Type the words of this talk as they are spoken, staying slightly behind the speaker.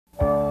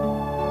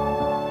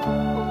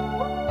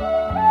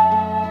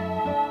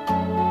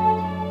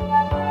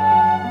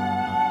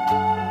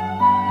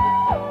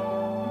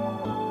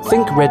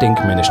Think Red Ink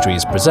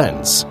Ministries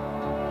presents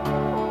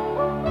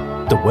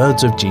The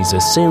Words of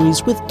Jesus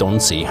series with Don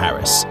C.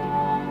 Harris.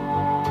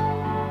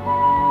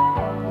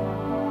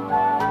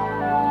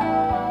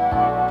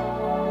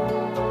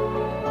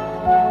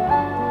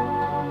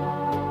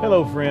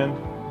 Hello friend,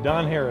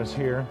 Don Harris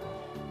here.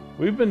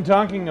 We've been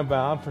talking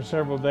about for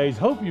several days,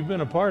 hope you've been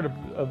a part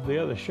of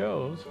the other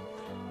shows,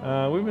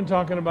 we've been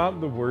talking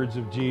about the words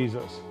of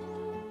Jesus.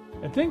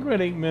 At Think Red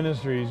Ink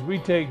Ministries, we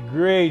take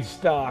great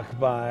stock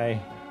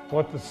by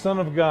what the Son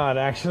of God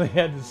actually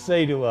had to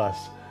say to us.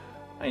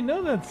 I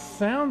know that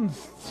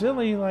sounds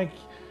silly, like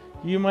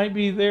you might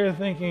be there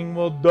thinking,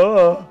 well,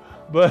 duh,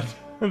 but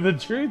the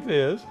truth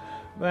is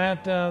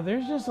that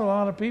there's just a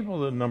lot of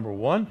people that, number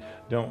one,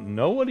 don't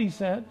know what he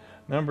said.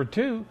 Number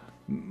two,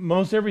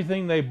 most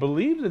everything they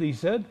believe that he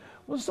said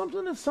was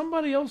something that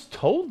somebody else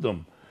told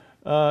them.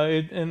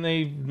 And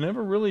they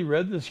never really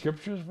read the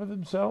scriptures for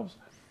themselves.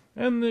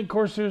 And of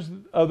course, there's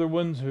other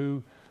ones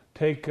who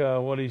take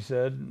what he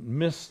said,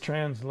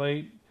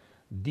 mistranslate,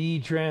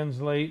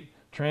 detranslate,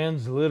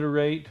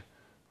 transliterate,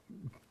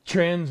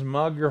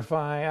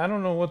 transmogrify. I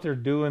don't know what they're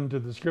doing to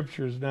the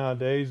scriptures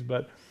nowadays,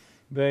 but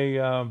they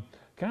kind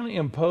of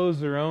impose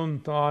their own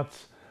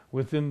thoughts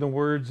within the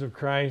words of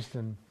Christ.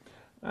 And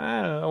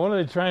I don't know, what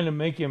are they trying to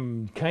make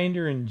him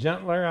kinder and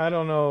gentler? I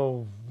don't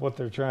know what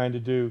they're trying to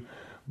do.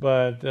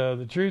 But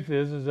the truth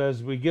is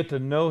as we get to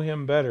know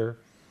him better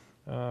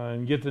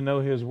and get to know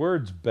his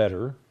words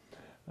better,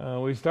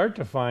 we start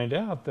to find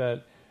out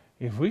that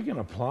if we can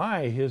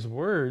apply his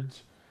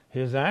words,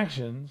 his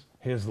actions,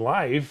 his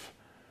life,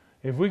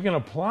 if we can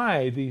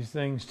apply these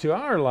things to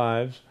our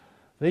lives,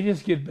 they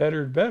just get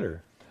better and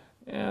better.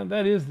 And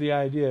that is the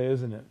idea,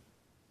 isn't it?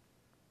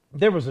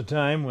 There was a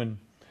time when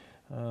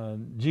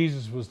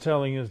Jesus was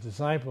telling his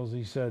disciples,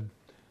 he said,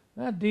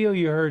 that deal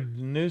you heard in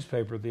the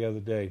newspaper the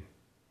other day,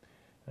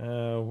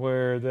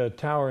 where the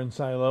tower in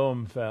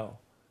Siloam fell.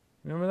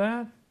 Remember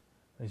that?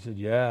 They said,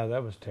 yeah,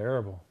 that was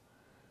terrible.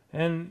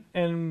 And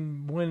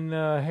when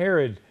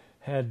Herod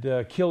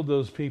had killed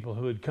those people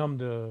who had come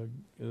to,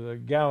 the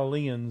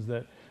Galileans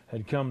that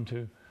had come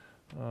to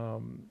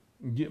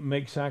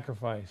make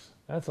sacrifice,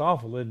 that's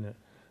awful, isn't it?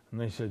 And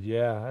they said,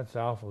 yeah, that's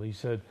awful. He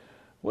said,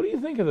 what do you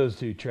think of those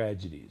two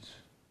tragedies?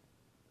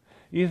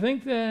 You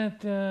think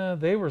that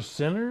they were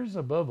sinners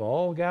above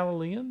all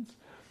Galileans?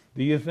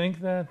 Do you think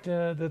that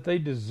that they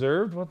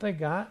deserved what they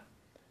got?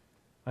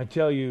 I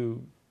tell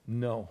you,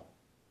 no.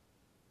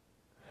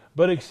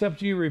 But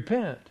except you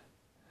repent,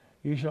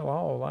 you shall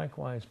all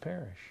likewise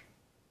perish.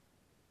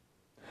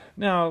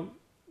 Now,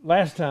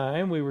 last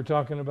time we were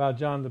talking about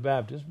John the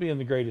Baptist being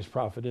the greatest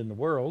prophet in the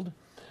world,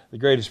 the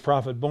greatest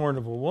prophet born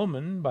of a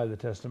woman by the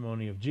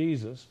testimony of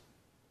Jesus.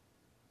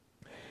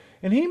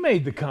 And he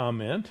made the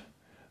comment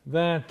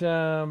that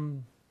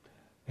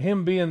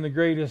him being the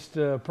greatest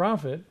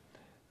prophet,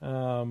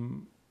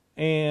 and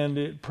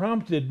it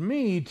prompted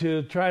me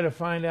to try to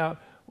find out,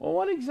 well,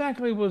 what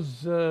exactly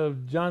was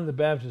John the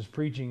Baptist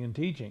preaching and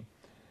teaching?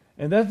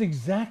 And that's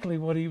exactly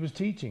what he was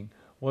teaching,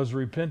 was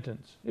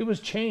repentance. It was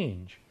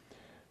change.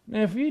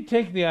 Now, if you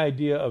take the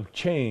idea of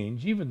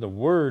change, even the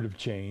word of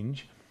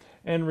change,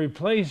 and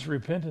replace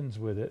repentance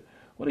with it,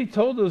 what he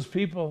told those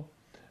people,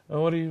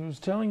 what he was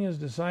telling his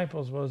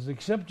disciples was,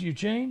 except you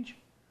change,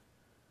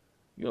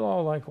 you'll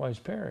all likewise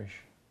perish.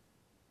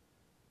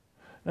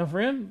 Now,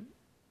 friend,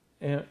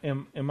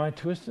 am I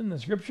twisting the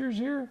scriptures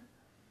here?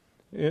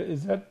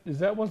 Is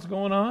that what's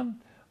going on?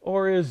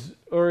 Or is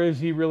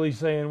he really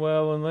saying,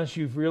 well, unless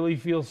you really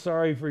feel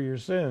sorry for your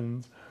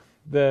sins,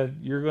 that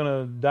you're going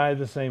to die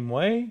the same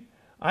way?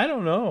 I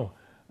don't know.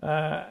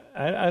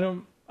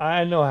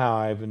 I know how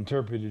I've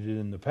interpreted it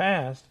in the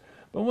past,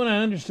 but when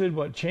I understood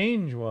what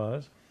change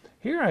was,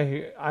 here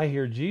I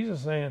hear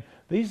Jesus saying,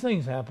 these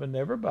things happen to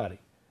everybody.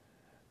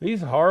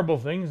 These horrible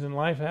things in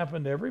life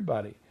happen to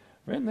everybody.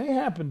 Friend, they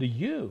happen to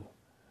you.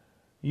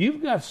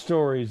 You've got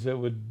stories that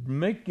would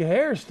make your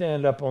hair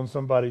stand up on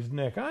somebody's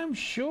neck, I'm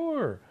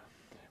sure.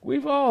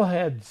 We've all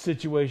had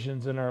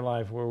situations in our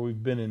life where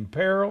we've been in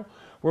peril,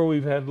 where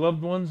we've had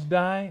loved ones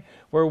die,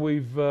 where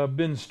we've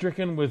been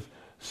stricken with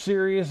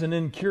serious and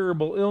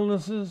incurable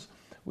illnesses.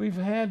 We've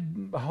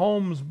had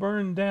homes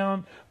burned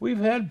down. We've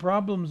had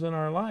problems in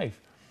our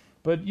life.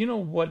 But you know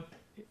what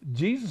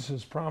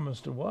Jesus' promise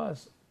to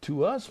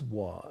us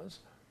was,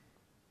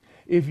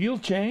 if you'll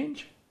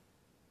change,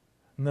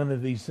 none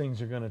of these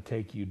things are going to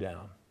take you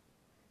down.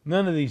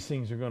 None of these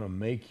things are going to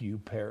make you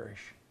perish.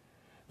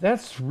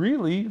 That's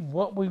really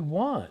what we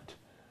want.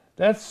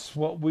 That's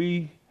what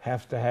we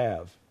have to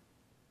have.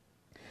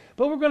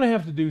 But we're going to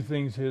have to do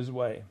things his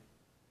way.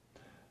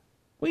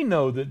 We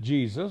know that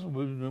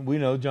we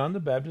know John the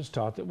Baptist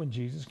taught that when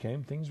Jesus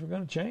came, things were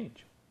going to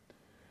change.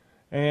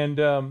 And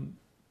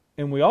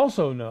we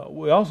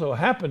also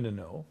happen to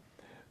know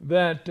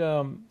that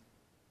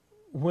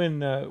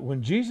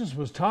when Jesus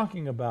was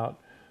talking about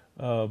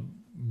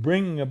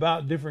bringing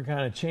about different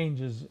kind of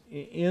changes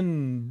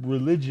in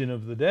religion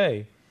of the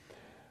day,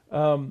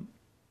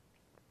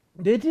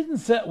 it didn't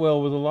set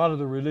well with a lot of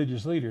the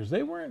religious leaders.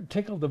 They weren't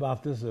tickled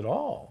about this at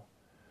all.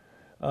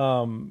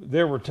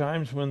 There were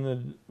times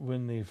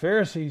when the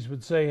Pharisees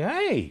would say,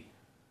 "Hey,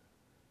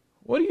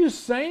 what are you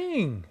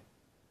saying?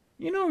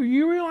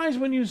 You realize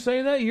when you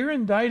say that, you're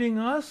indicting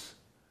us?"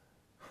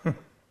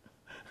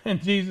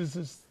 And Jesus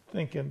is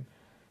thinking,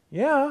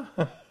 "Yeah,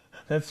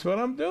 that's what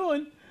I'm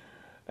doing."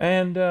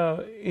 And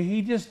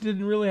he just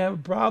didn't really have a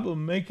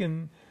problem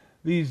making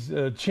these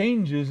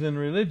changes in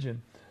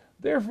religion.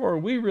 Therefore,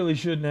 we really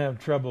shouldn't have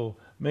trouble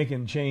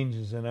making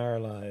changes in our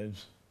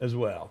lives as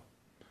well.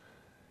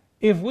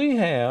 If we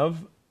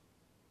have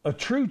a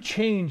true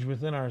change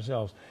within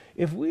ourselves,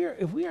 if we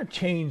are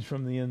changed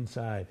from the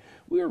inside,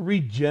 we are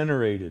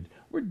regenerated.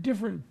 We're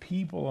different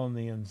people on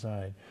the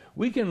inside.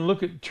 We can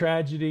look at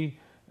tragedy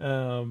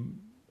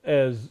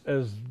as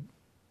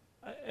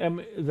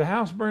the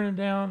house burning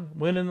down,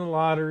 winning the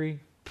lottery.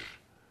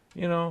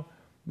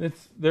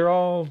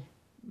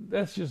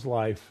 That's just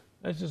life.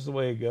 That's just the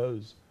way it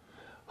goes.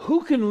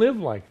 Who can live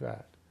like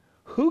that?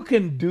 Who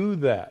can do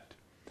that?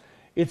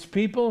 It's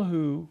people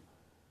who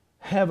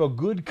have a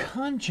good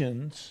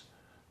conscience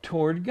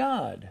toward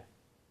God.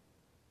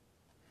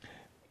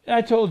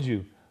 I told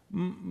you,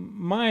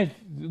 my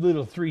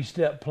little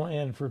 3-step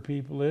plan for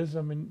people is,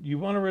 you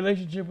want a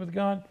relationship with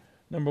God?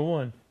 Number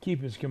 1,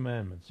 keep His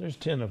commandments. There's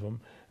 10 of them,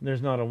 and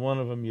there's not a one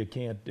of them you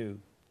can't do.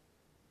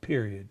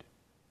 Period.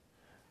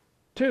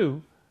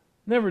 2,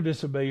 never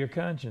disobey your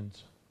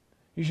conscience.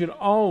 You should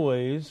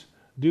always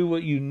do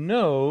what you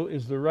know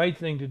is the right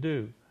thing to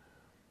do.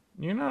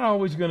 You're not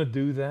always going to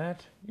do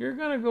that. You're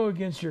going to go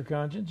against your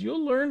conscience.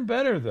 You'll learn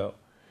better, though,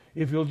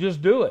 if you'll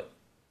just do it.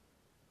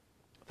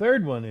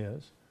 Third one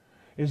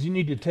is you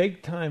need to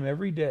take time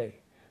every day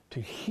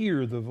to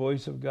hear the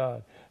voice of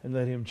God and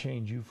let Him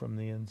change you from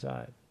the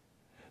inside.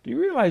 Do you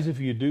realize if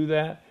you do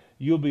that,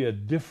 you'll be a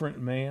different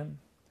man?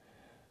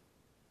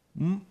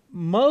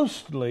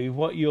 Mostly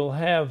what you'll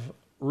have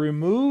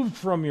removed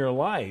from your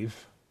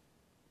life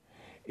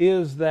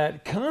is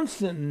that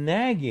constant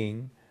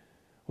nagging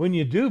when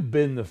you do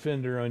bend the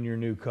fender on your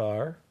new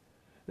car.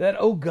 That,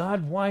 "Oh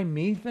God, why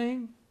me"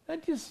 thing,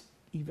 that just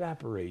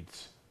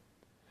evaporates.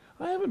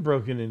 I haven't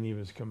broken any of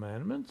His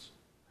commandments.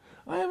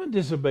 I haven't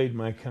disobeyed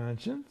my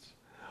conscience.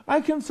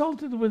 I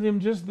consulted with Him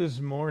just this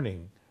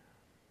morning.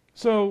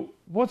 So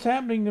what's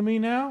happening to me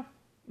now?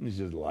 It's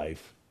just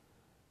life.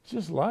 It's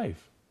just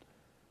life.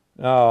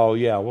 Oh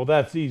yeah, well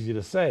that's easy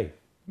to say.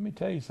 Let me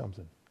tell you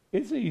something.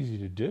 It's easy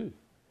to do.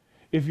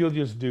 If you'll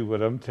just do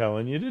what I'm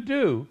telling you to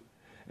do,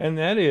 and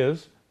that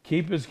is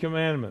keep His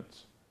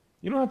commandments.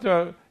 You don't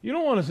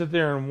want to sit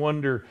there and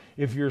wonder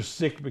if you're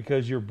sick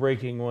because you're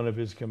breaking one of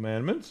His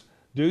commandments.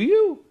 Do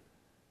you?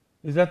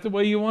 Is that the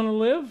way you want to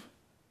live?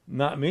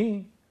 Not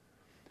me.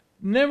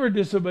 Never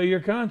disobey your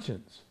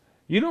conscience.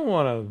 You don't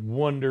want to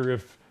wonder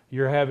if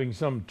you're having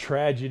some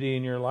tragedy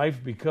in your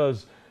life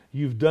because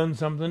you've done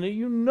something that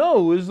you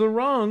know is the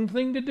wrong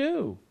thing to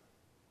do.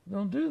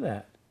 Don't do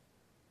that.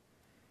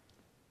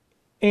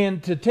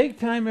 And to take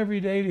time every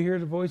day to hear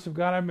the voice of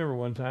God. I remember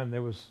one time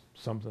there was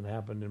something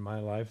happened in my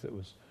life that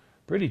was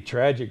pretty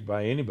tragic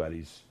by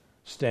anybody's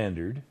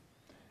standard.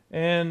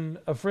 And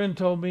a friend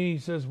told me, he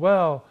says,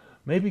 "Well,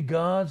 maybe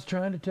God's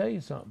trying to tell you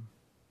something."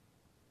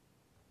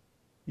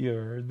 You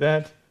heard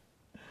that?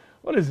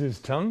 What is his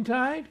tongue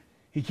tied?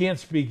 He can't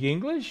speak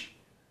English?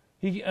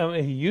 He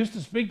used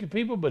to speak to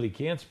people, but he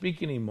can't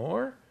speak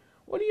anymore?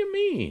 What do you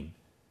mean?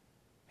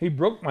 He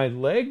broke my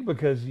leg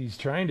because he's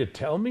trying to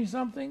tell me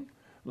something?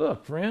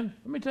 Look, friend,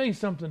 let me tell you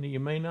something that you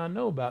may not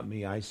know about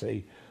me, I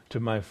say to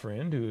my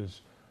friend who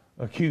is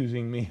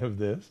accusing me of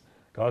this.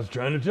 God's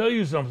trying to tell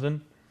you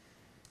something.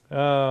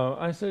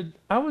 I said,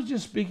 I was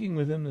just speaking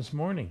with him this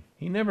morning.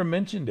 He never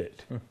mentioned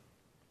it.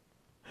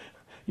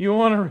 You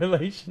want a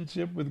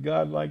relationship with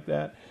God like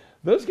that?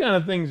 Those kind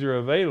of things are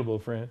available,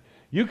 friend.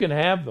 You can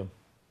have them.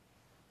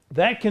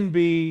 That can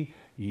be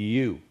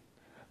you.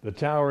 The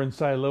tower in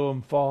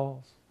Siloam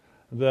falls.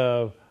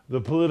 The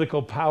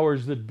political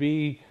powers that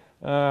be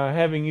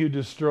having you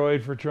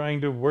destroyed for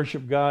trying to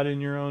worship God in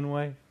your own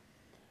way.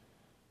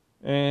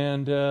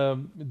 And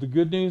the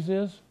good news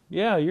is,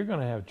 yeah, you're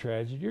going to have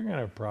tragedy. You're going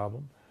to have a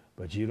problem.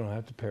 But you don't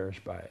have to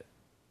perish by it.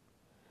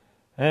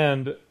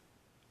 And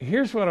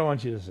here's what I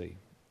want you to see.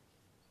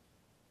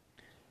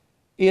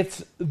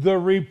 It's the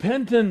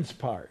repentance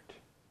part.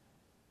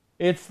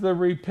 It's the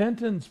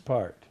repentance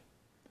part.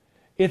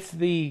 It's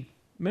the,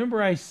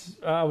 remember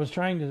I was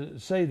trying to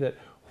say that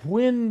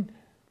when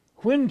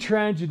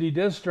tragedy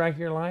does strike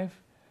your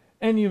life,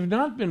 and you've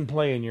not been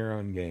playing your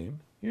own game,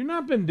 you've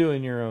not been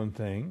doing your own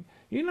thing,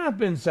 you've not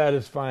been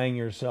satisfying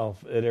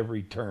yourself at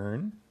every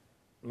turn,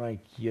 like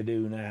you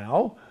do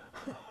now,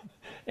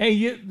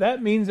 and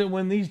that means that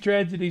when these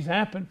tragedies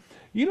happen,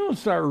 you don't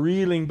start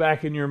reeling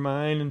back in your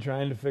mind and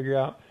trying to figure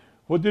out,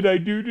 what did I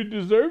do to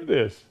deserve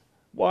this?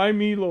 Why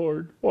me,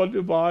 Lord? What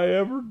have I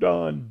ever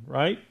done?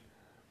 Right?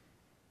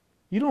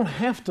 You don't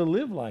have to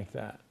live like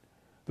that.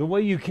 The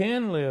way you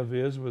can live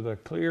is with a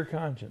clear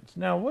conscience.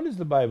 Now, what does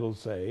the Bible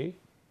say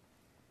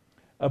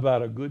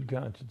about a good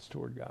conscience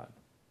toward God?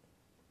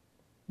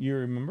 You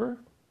remember?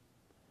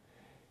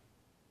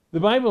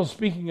 The Bible,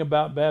 speaking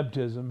about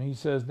baptism, he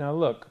says, now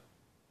look,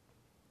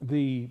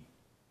 the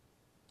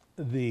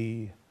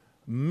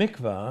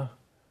mikvah,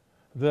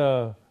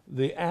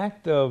 the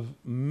act of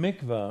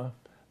mikvah,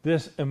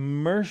 this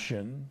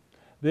immersion,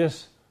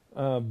 this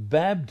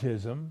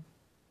baptism,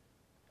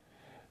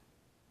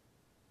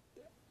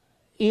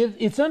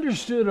 it's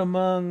understood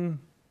among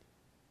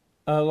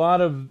a lot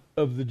of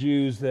the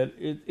Jews that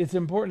it's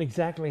important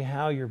exactly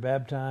how you're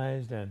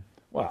baptized, and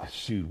well,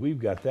 shoot, we've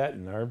got that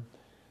in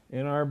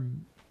our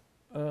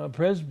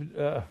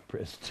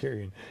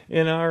Presbyterian,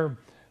 in our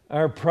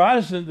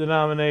Protestant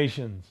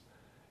denominations.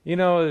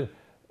 Did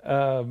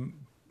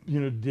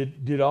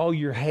all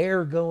your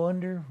hair go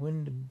under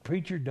when the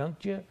preacher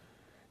dunked you?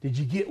 Did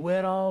you get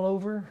wet all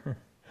over?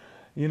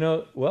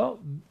 Well,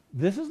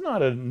 this is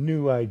not a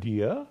new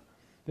idea.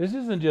 This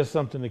isn't just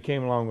something that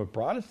came along with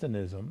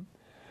Protestantism.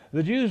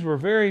 The Jews were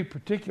very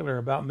particular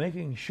about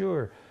making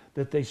sure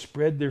that they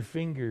spread their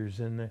fingers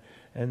and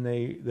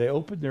they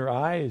opened their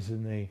eyes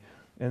and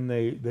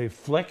they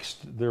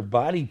flexed their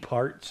body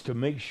parts to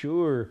make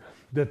sure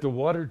that the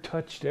water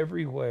touched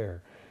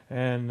everywhere.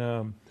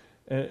 And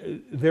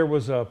there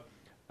was an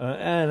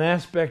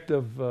aspect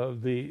of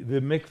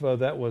the mikvah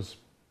that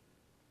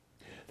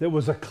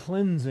was a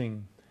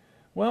cleansing.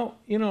 Well,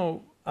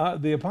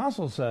 the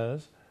apostle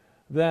says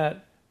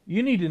that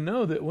you need to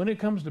know that when it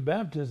comes to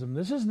baptism,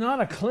 this is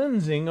not a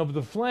cleansing of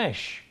the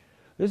flesh.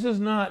 This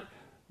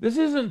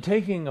isn't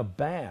taking a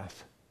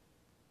bath.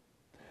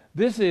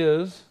 This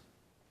is,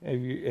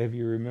 have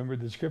you remembered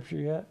the scripture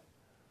yet?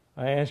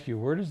 I ask you,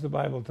 where does the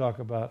Bible talk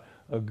about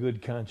a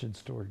good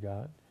conscience toward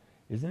God?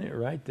 Isn't it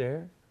right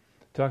there?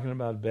 Talking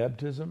about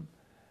baptism,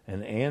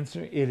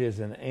 it is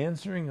an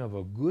answering of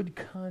a good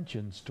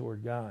conscience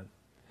toward God.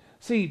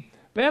 See,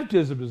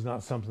 baptism is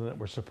not something that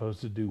we're supposed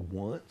to do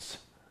once.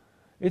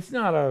 It's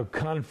not a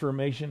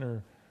confirmation,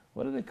 or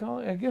what do they call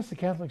it? I guess the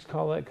Catholics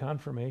call that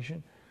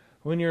confirmation.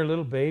 When you're a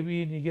little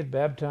baby and you get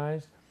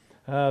baptized,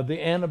 the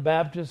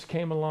Anabaptists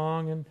came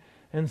along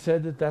and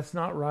said that that's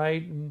not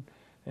right,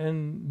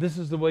 and this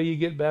is the way you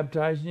get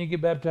baptized, and you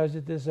get baptized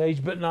at this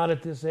age, but not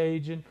at this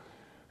age,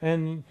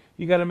 and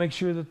you got to make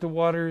sure that the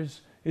water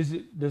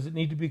does it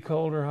need to be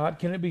cold or hot?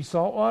 Can it be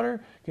salt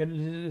water?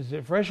 Is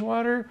it fresh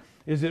water?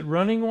 Is it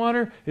running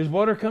water? Is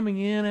water coming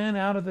in and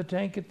out of the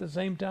tank at the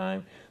same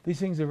time? These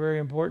things are very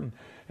important.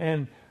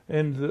 And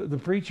the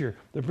preacher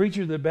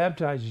that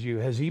baptizes you,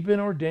 has he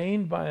been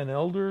ordained by an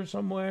elder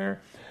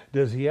somewhere?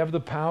 Does he have the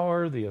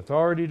power, the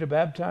authority to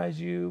baptize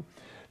you?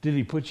 Did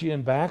he put you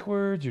in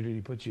backwards, or did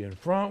he put you in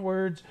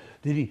frontwards?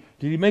 Did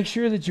he make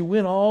sure that you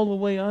went all the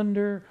way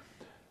under?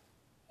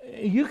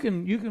 You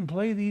can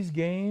play these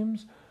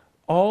games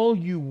all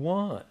you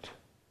want.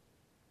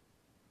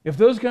 If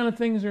those kind of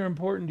things are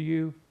important to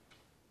you,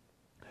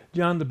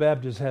 John the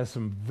Baptist has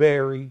some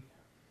very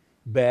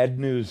bad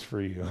news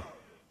for you.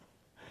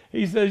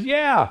 He says,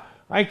 yeah,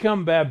 I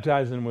come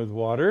baptizing with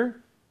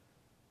water.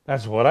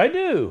 That's what I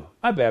do.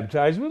 I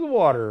baptize with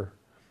water.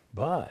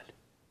 But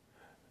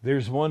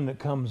there's one that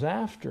comes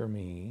after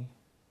me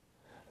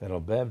that'll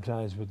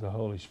baptize with the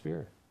Holy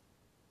Spirit.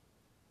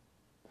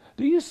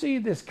 Do you see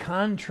this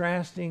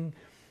contrasting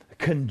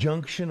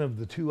conjunction of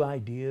the two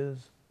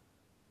ideas?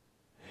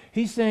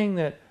 He's saying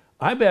that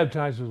I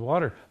baptize with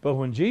water, but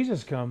when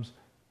Jesus comes,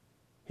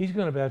 he's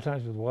going to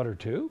baptize with water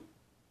too?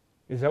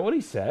 Is that what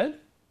he said?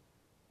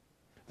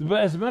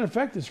 As a matter of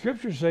fact, the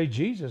scriptures say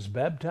Jesus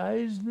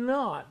baptized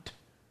not.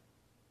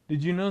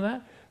 Did you know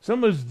that?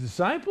 Some of his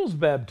disciples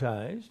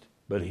baptized,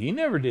 but he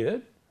never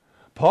did.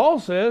 Paul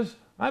says,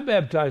 I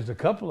baptized a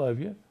couple of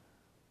you,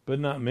 but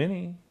not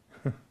many.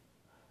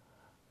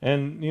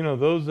 And,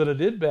 those that I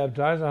did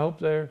baptize, I hope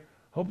they're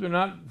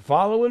not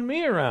following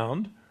me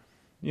around.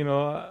 Hey,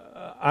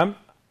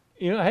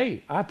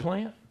 I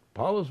plant,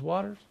 Apollos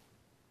waters,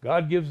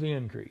 God gives the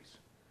increase.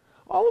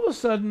 All of a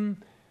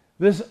sudden,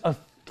 this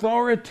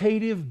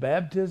authoritative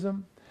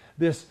baptism,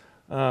 this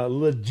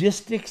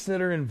logistics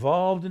that are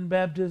involved in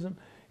baptism,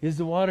 is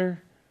the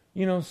water,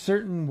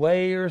 certain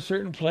way or a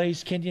certain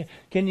place? Can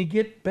you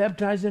get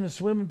baptized in a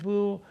swimming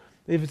pool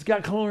if it's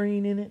got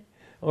chlorine in it?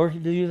 Or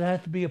does it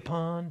have to be a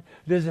pond?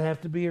 Does it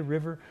have to be a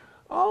river?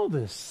 All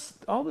this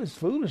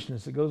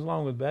foolishness that goes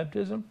along with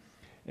baptism,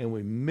 and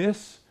we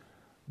miss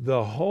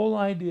the whole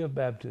idea of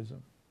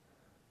baptism.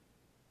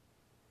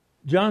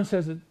 John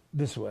says it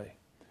this way: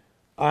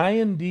 I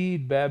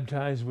indeed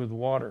baptize with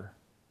water,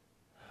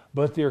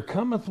 but there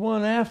cometh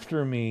one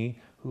after me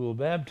who will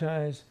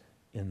baptize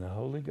in the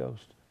Holy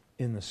Ghost,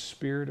 in the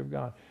Spirit of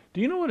God.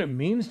 Do you know what it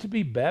means to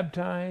be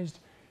baptized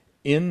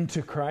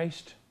into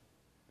Christ?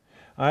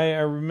 I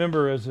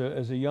remember as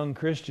a young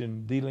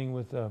Christian dealing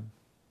with a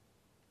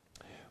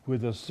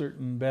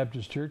certain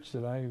Baptist church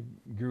that I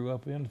grew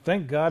up in.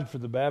 Thank God for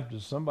the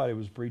Baptists. Somebody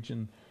was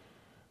preaching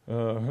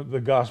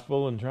the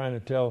gospel and trying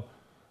to tell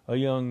a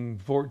young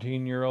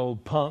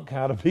 14-year-old punk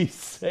how to be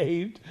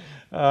saved.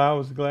 I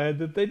was glad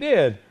that they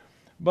did.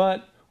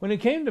 But when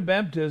it came to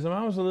baptism,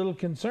 I was a little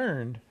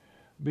concerned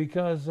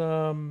because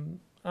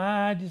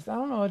I just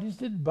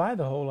didn't buy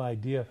the whole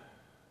idea.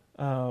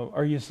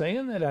 Are you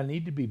saying that I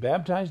need to be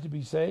baptized to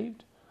be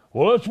saved?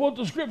 Well, that's what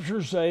the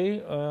scriptures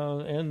say,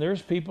 and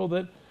there's people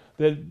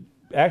that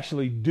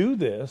actually do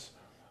this,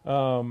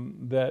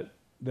 that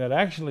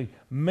actually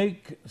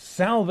make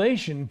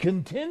salvation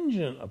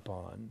contingent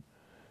upon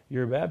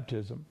your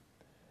baptism.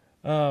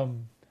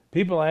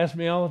 People ask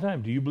me all the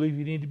time, do you believe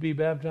you need to be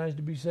baptized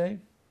to be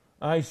saved?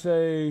 I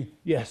say,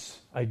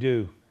 yes, I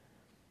do.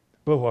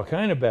 But what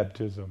kind of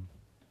baptism?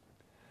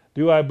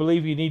 Do I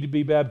believe you need to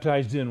be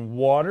baptized in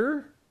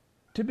water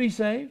to be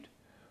saved?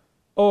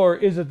 Or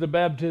is it the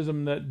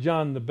baptism that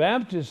John the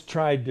Baptist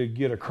tried to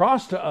get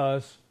across to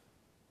us,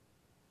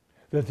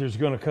 that there's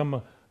going to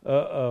come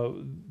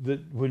that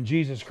when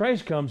Jesus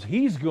Christ comes,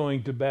 he's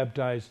going to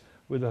baptize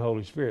with the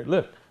Holy Spirit.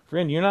 Look,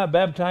 friend, you're not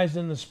baptized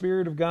in the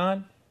Spirit of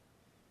God?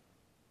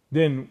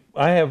 Then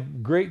I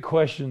have great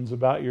questions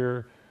about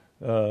your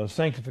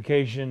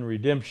sanctification,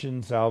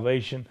 redemption,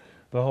 salvation,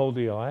 the whole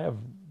deal. I have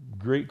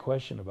great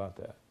question about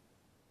that.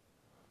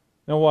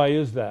 Now, why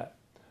is that?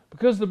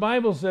 Because the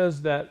Bible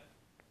says that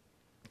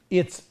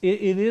it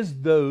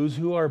is those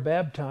who are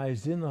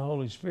baptized in the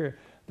Holy Spirit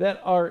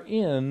that are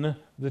in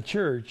the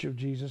church of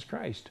Jesus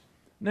Christ.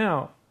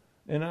 Now,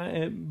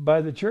 and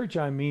by the church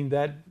I mean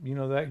that,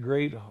 that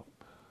great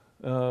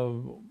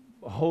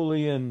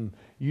holy and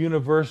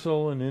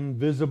universal and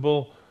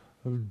invisible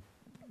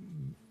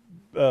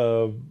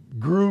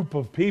group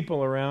of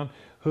people around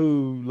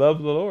who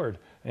love the Lord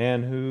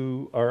and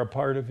who are a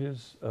part of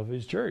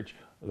his church.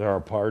 They're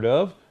a part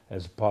of,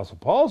 as Apostle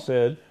Paul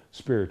said,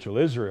 spiritual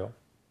Israel.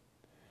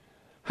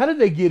 How did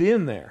they get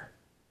in there?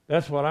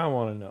 That's what I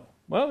want to know.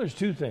 Well, there's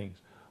two things.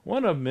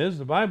 One of them is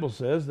the Bible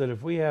says that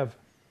if we have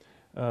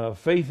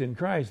faith in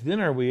Christ, then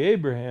are we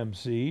Abraham's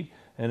seed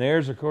and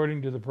heirs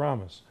according to the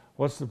promise.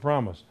 What's the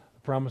promise?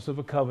 The promise of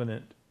a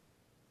covenant.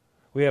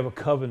 We have a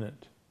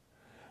covenant.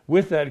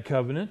 With that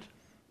covenant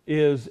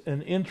is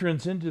an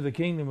entrance into the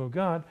kingdom of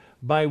God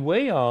by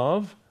way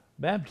of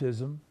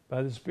baptism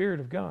by the Spirit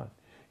of God.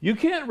 You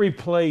can't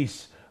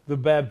replace the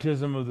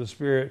baptism of the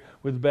Spirit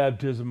with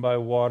baptism by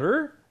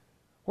water.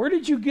 Where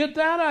did you get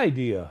that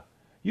idea?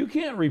 You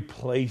can't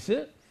replace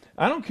it.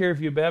 I don't care if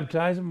you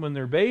baptize them when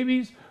they're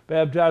babies,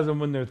 baptize them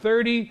when they're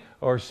 30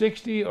 or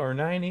 60 or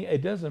 90.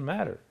 It doesn't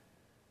matter.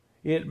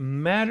 It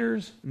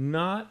matters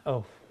not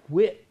a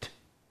whit.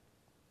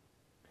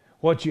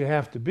 What you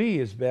have to be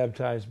is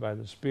baptized by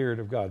the Spirit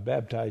of God,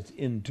 baptized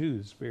into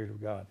the Spirit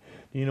of God.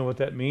 Do you know what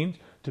that means?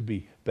 To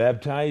be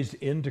baptized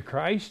into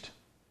Christ?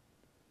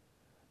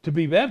 To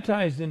be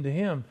baptized into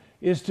Him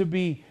is to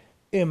be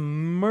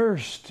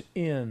immersed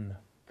in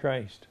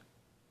Christ.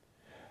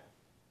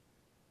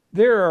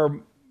 There are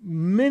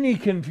many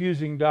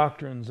confusing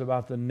doctrines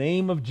about the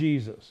name of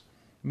Jesus.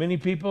 Many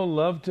people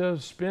love to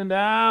spend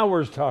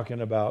hours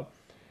talking about,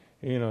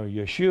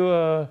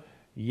 Yeshua,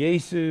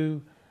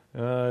 Yesu.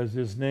 Is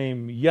his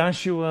name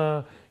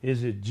Yeshua?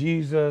 Is it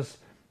Jesus?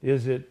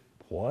 Is it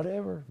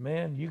whatever?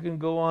 Man, you can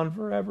go on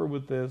forever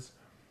with this.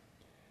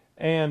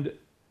 And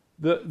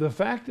the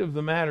fact of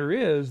the matter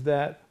is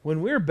that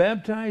when we're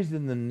baptized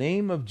in the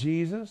name of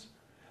Jesus,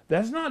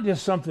 that's not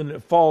just something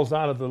that falls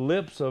out of the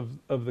lips of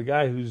the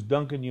guy who's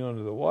dunking you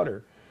under the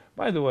water.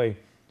 By the way,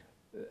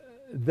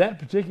 that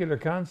particular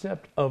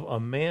concept of a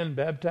man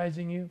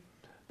baptizing you,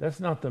 that's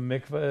not the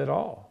mikvah at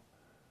all.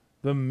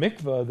 The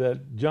mikvah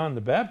that John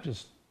the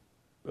Baptist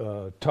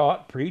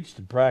taught, preached,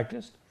 and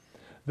practiced,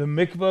 the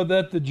mikvah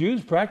that the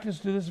Jews practice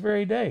to this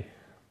very day.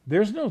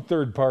 There's no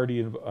third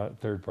party.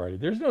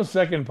 There's no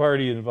second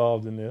party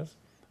involved in this.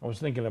 I was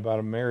thinking about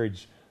a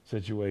marriage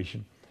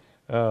situation,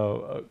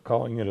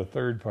 calling it a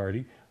third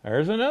party.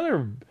 There's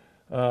another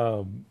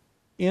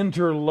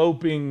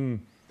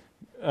interloping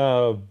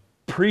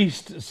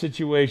priest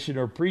situation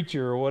or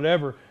preacher or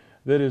whatever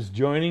that is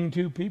joining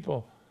two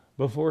people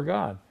before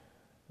God.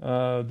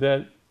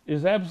 That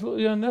is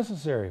absolutely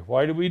unnecessary.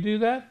 Why do we do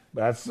that?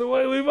 That's the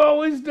way we've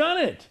always done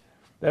it.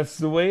 That's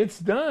the way it's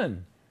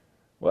done.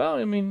 Well,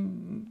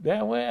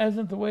 that way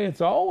isn't the way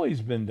it's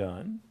always been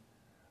done.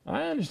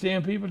 I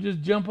understand people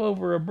just jump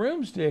over a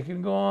broomstick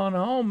and go on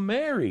home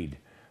married.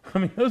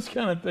 Those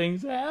kind of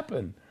things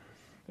happen.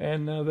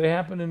 And they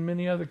happen in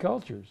many other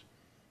cultures.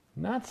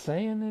 I'm not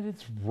saying that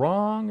it's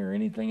wrong or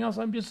anything else.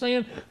 I'm just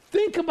saying,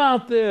 think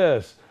about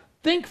this.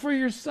 Think for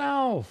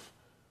yourself.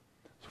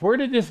 Where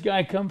did this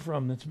guy come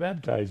from that's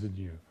baptizing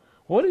you?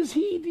 What is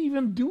he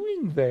even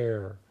doing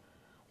there?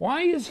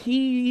 Why is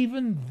he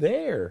even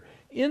there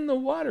in the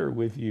water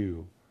with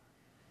you?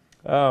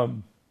 Our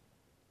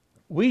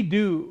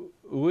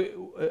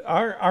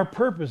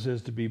purpose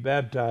is to be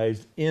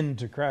baptized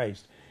into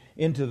Christ,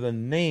 into the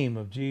name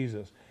of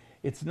Jesus.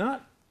 It's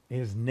not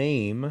his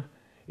name.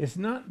 It's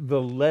not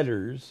the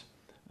letters.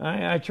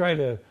 I try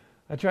to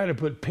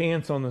put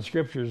pants on the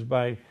scriptures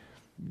by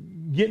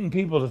getting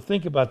people to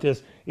think about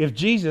this. If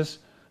Jesus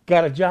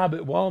got a job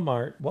at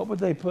Walmart, what would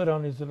they put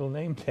on his little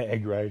name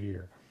tag right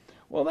here?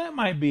 Well, that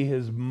might be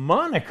his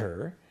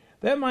moniker.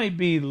 That might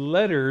be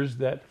letters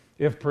that,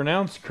 if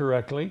pronounced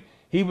correctly,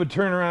 he would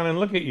turn around and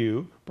look at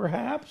you,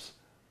 perhaps.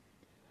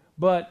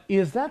 But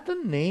is that the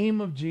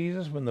name of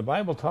Jesus when the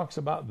Bible talks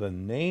about the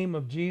name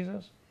of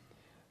Jesus?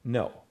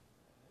 No.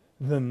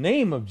 the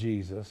name of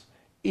Jesus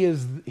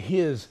is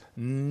his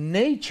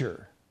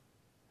nature.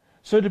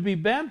 So to be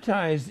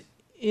baptized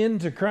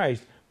into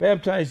Christ,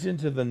 baptized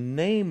into the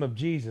name of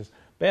Jesus,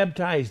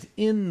 baptized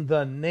in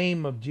the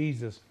name of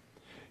Jesus,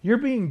 you're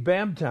being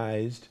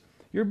baptized,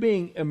 you're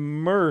being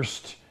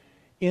immersed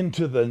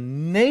into the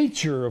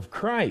nature of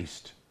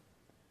Christ.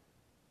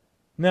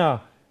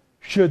 Now,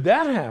 should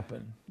that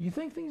happen, you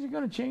think things are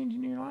going to change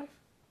in your life?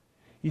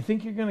 You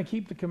think you're going to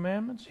keep the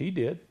commandments? He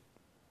did.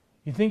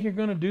 You think you're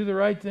going to do the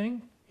right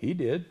thing? He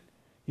did.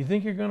 You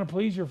think you're going to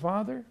please your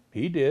Father?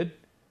 He did.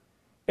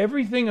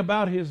 Everything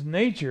about his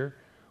nature,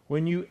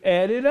 when you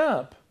add it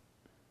up,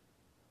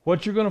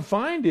 what you're going to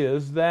find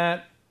is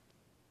that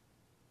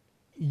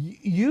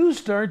you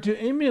start to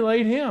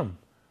emulate him.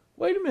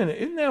 Wait a minute,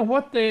 isn't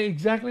that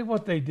exactly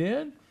what they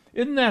did?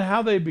 Isn't that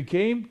how they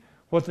became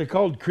what they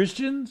called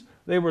Christians?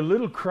 They were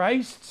little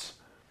Christs.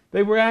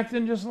 They were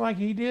acting just like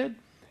he did.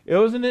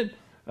 Wasn't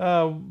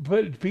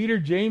it Peter,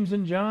 James,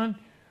 and John?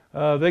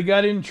 They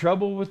got in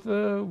trouble with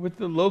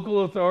the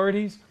local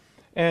authorities,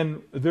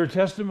 and their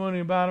testimony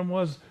about them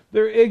was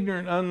they're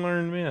ignorant,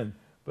 unlearned men.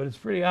 But it's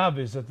pretty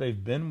obvious that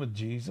they've been with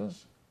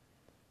Jesus.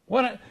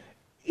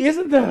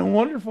 Isn't that a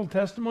wonderful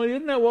testimony?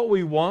 Isn't that what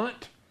we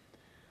want?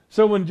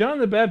 So when John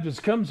the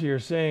Baptist comes here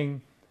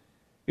saying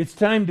it's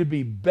time to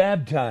be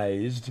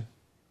baptized,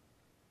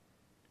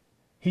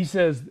 he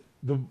says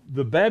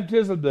the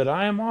baptism that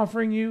I am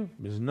offering you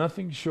is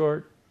nothing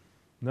short,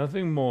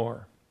 nothing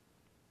more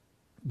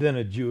than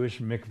a Jewish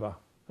mikvah.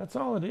 That's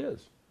all it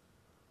is.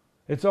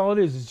 It's all it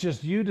is. It's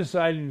just you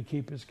deciding to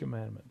keep his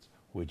commandments,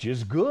 which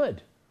is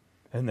good.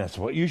 And that's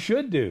what you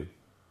should do.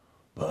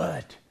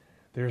 But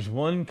there's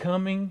one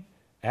coming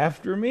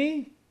after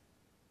me.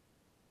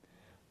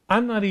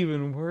 I'm not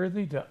even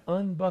worthy to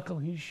unbuckle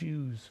his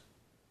shoes.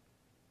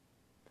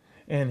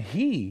 And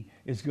he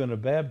is going to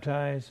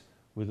baptize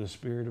with the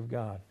Spirit of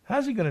God.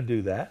 How's he going to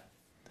do that?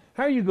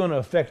 How are you going to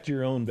affect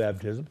your own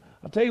baptism?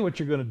 I'll tell you what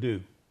you're going to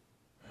do.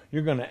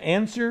 You're going to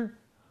answer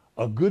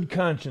a good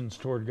conscience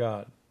toward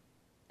God.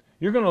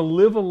 You're going to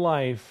live a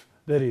life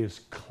that is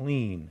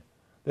clean,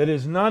 that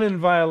is not in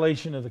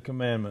violation of the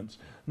commandments,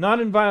 not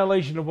in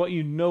violation of what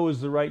you know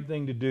is the right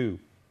thing to do.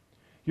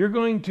 You're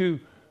going to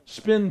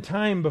spend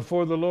time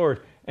before the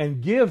Lord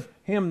and give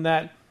him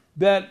that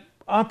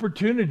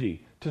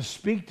opportunity to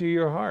speak to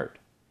your heart.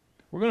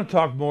 We're going to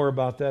talk more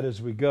about that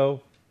as we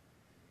go.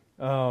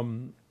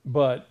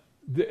 But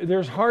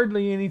there's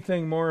hardly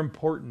anything more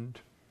important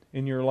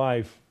in your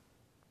life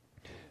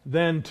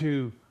than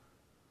to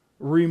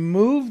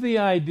remove the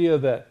idea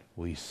that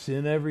we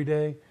sin every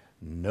day.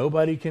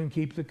 Nobody can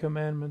keep the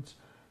commandments.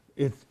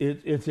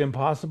 It's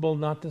impossible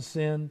not to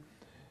sin.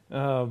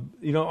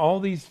 All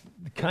these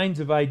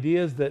kinds of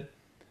ideas that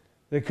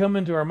come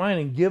into our mind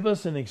and give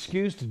us an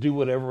excuse to do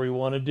whatever we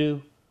want to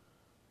do.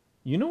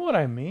 You know what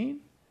I mean?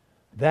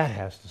 That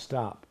has to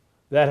stop.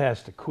 That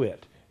has to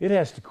quit. It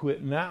has to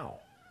quit now.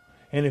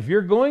 And if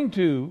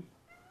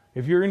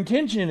your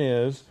intention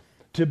is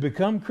to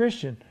become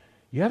Christian,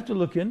 you have to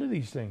look into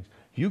these things.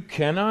 You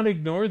cannot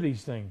ignore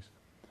these things.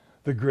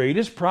 The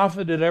greatest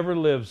prophet that ever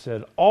lived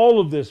said, all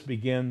of this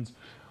begins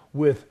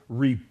with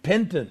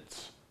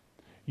repentance.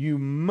 You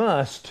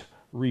must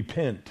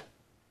repent.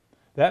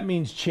 That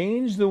means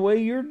change the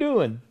way you're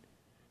doing.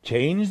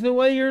 Change the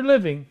way you're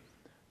living.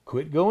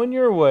 Quit going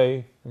your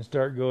way and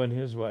start going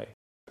his way.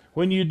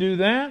 When you do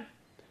that,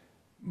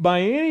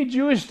 by any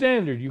Jewish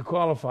standard, you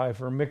qualify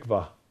for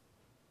mikvah.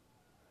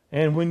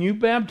 And when you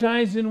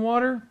baptize in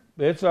water,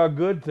 it's a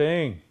good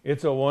thing.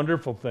 It's a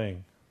wonderful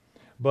thing.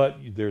 But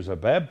there's a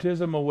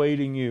baptism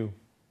awaiting you,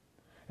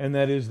 and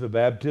that is the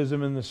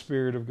baptism in the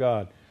Spirit of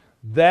God.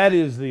 That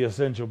is the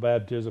essential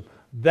baptism.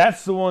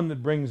 That's the one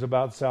that brings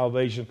about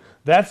salvation.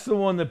 That's the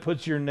one that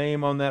puts your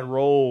name on that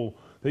roll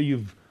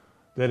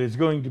that is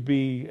going to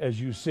be, as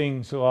you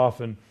sing so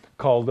often,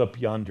 called up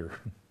yonder.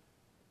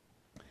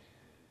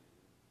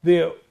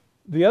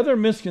 The other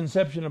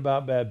misconception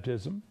about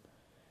baptism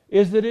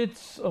is that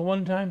it's a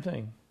one-time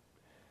thing,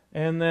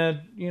 and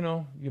that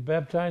you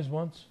baptize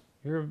once.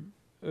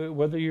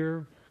 Whether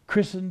you're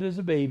christened as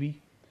a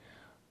baby,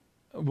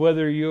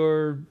 whether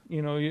you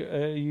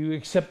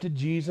accepted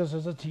Jesus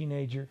as a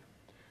teenager,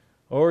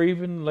 or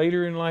even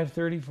later in life,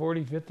 30,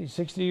 40, 50,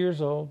 60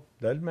 years old,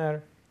 doesn't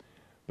matter,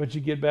 but you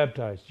get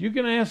baptized. You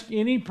can ask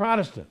any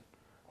Protestant,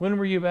 when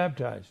were you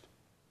baptized?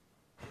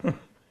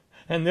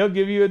 And they'll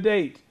give you a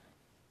date.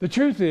 The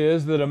truth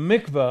is that a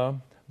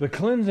mikvah, the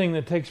cleansing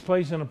that takes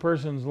place in a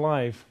person's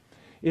life,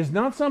 is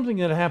not something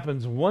that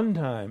happens one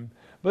time,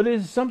 but it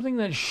is something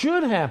that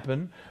should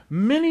happen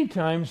many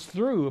times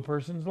through a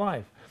person's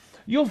life.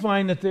 You'll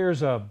find that there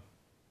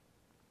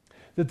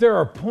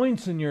are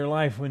points in your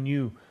life when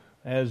you,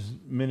 as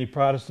many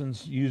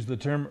Protestants use the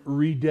term,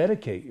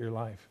 rededicate your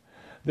life.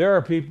 There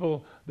are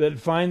people that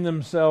find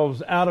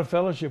themselves out of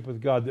fellowship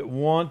with God that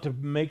want to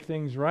make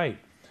things right.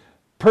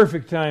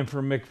 Perfect time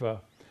for mikvah.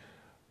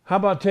 How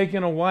about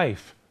taking a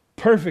wife?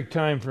 Perfect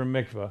time for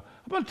mikvah.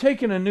 How about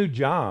taking a new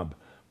job?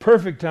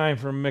 Perfect time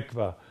for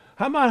mikvah.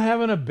 How about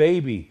having a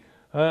baby?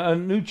 a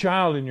new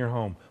child in your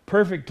home.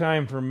 Perfect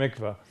time for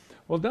mikvah.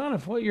 Well, Don,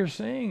 if what you're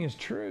saying is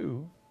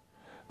true,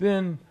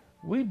 then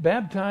we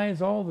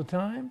baptize all the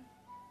time?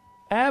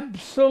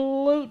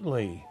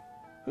 Absolutely.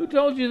 Who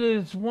told you that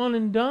it's one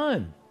and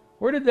done?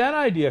 Where did that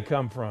idea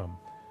come from?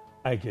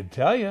 I could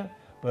tell you,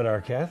 but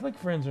our Catholic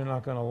friends are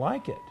not going to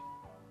like it.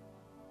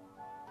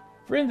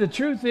 Friend, the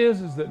truth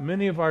is that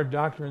many of our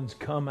doctrines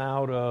come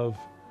out of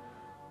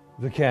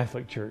the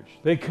Catholic Church.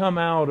 They come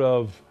out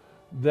of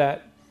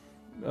that,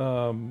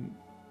 the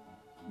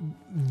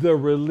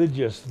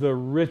religious, the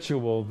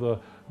ritual,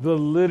 the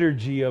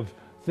liturgy of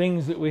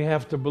things that we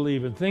have to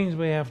believe and things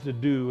we have to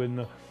do,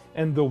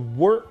 and the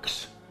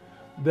works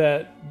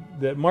that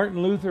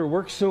Martin Luther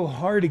worked so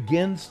hard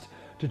against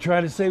to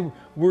try to say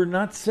we're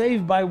not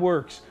saved by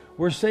works,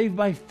 we're saved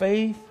by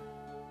faith.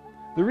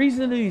 The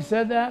reason that he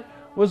said that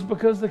was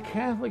because the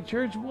Catholic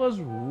Church was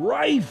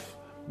rife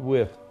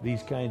with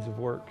these kinds of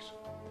works.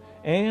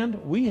 And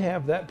we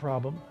have that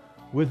problem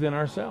within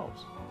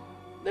ourselves.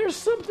 There's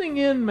something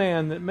in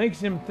man that makes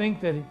him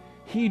think that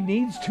he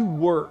needs to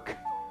work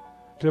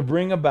to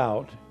bring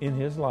about in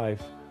his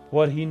life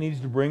what he needs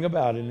to bring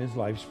about in his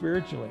life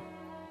spiritually.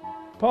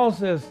 Paul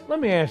says, let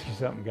me ask you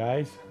something,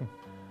 guys.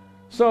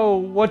 So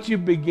what you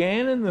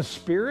began in the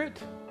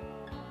Spirit,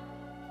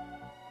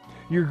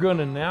 you're going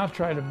to now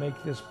try to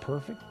make this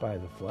perfect by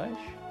the flesh?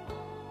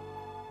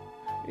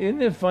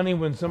 Isn't it funny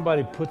when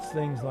somebody puts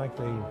things like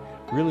they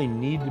really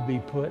need to be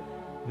put,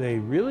 they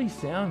really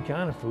sound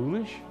kind of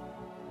foolish?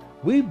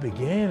 We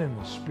began in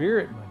the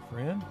Spirit, my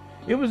friend.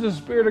 It was the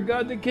Spirit of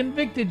God that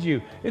convicted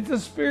you. It's the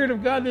Spirit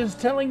of God that is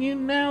telling you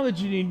now that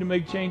you need to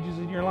make changes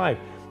in your life.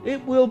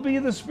 It will be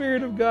the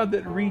Spirit of God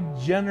that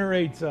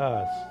regenerates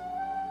us.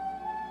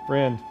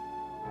 Friend,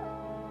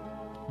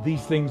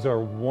 these things are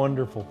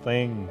wonderful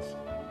things.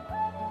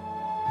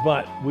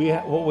 But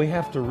what we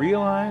have to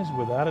realize,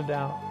 without a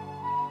doubt,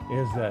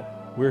 is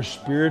that we're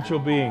spiritual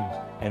beings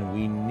and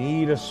we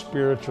need a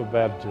spiritual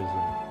baptism.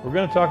 We're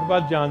going to talk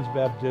about John's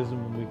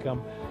baptism when we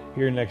come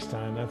here next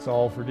time. That's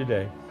all for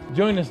today.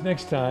 Join us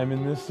next time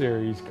in this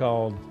series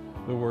called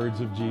The Words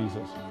of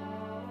Jesus.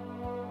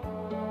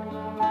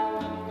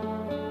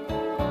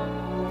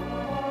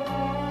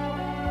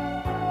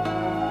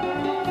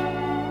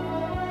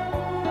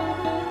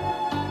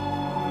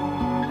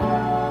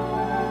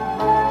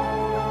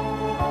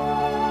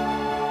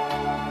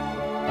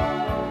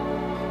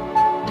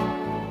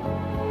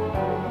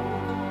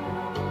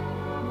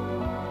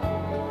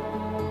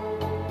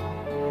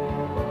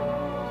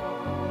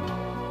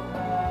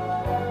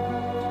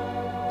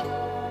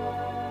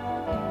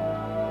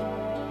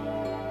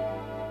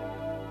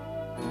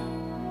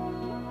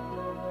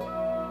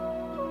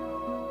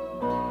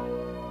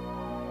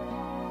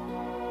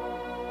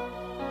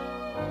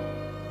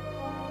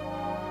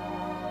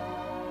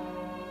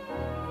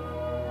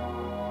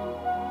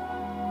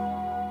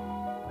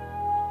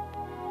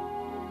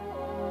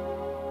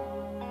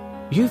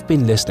 You've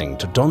been listening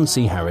to Don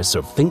C. Harris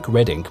of Think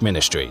Red Ink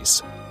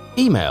Ministries.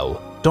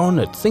 Email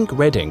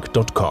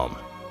don@thinkredink.com.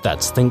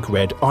 That's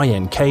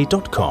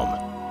thinkredink.com.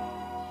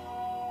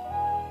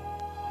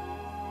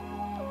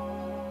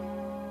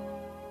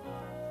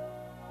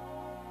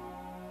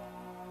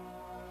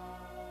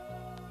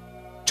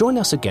 Join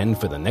us again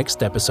for the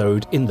next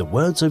episode in the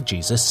Words of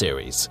Jesus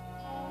series.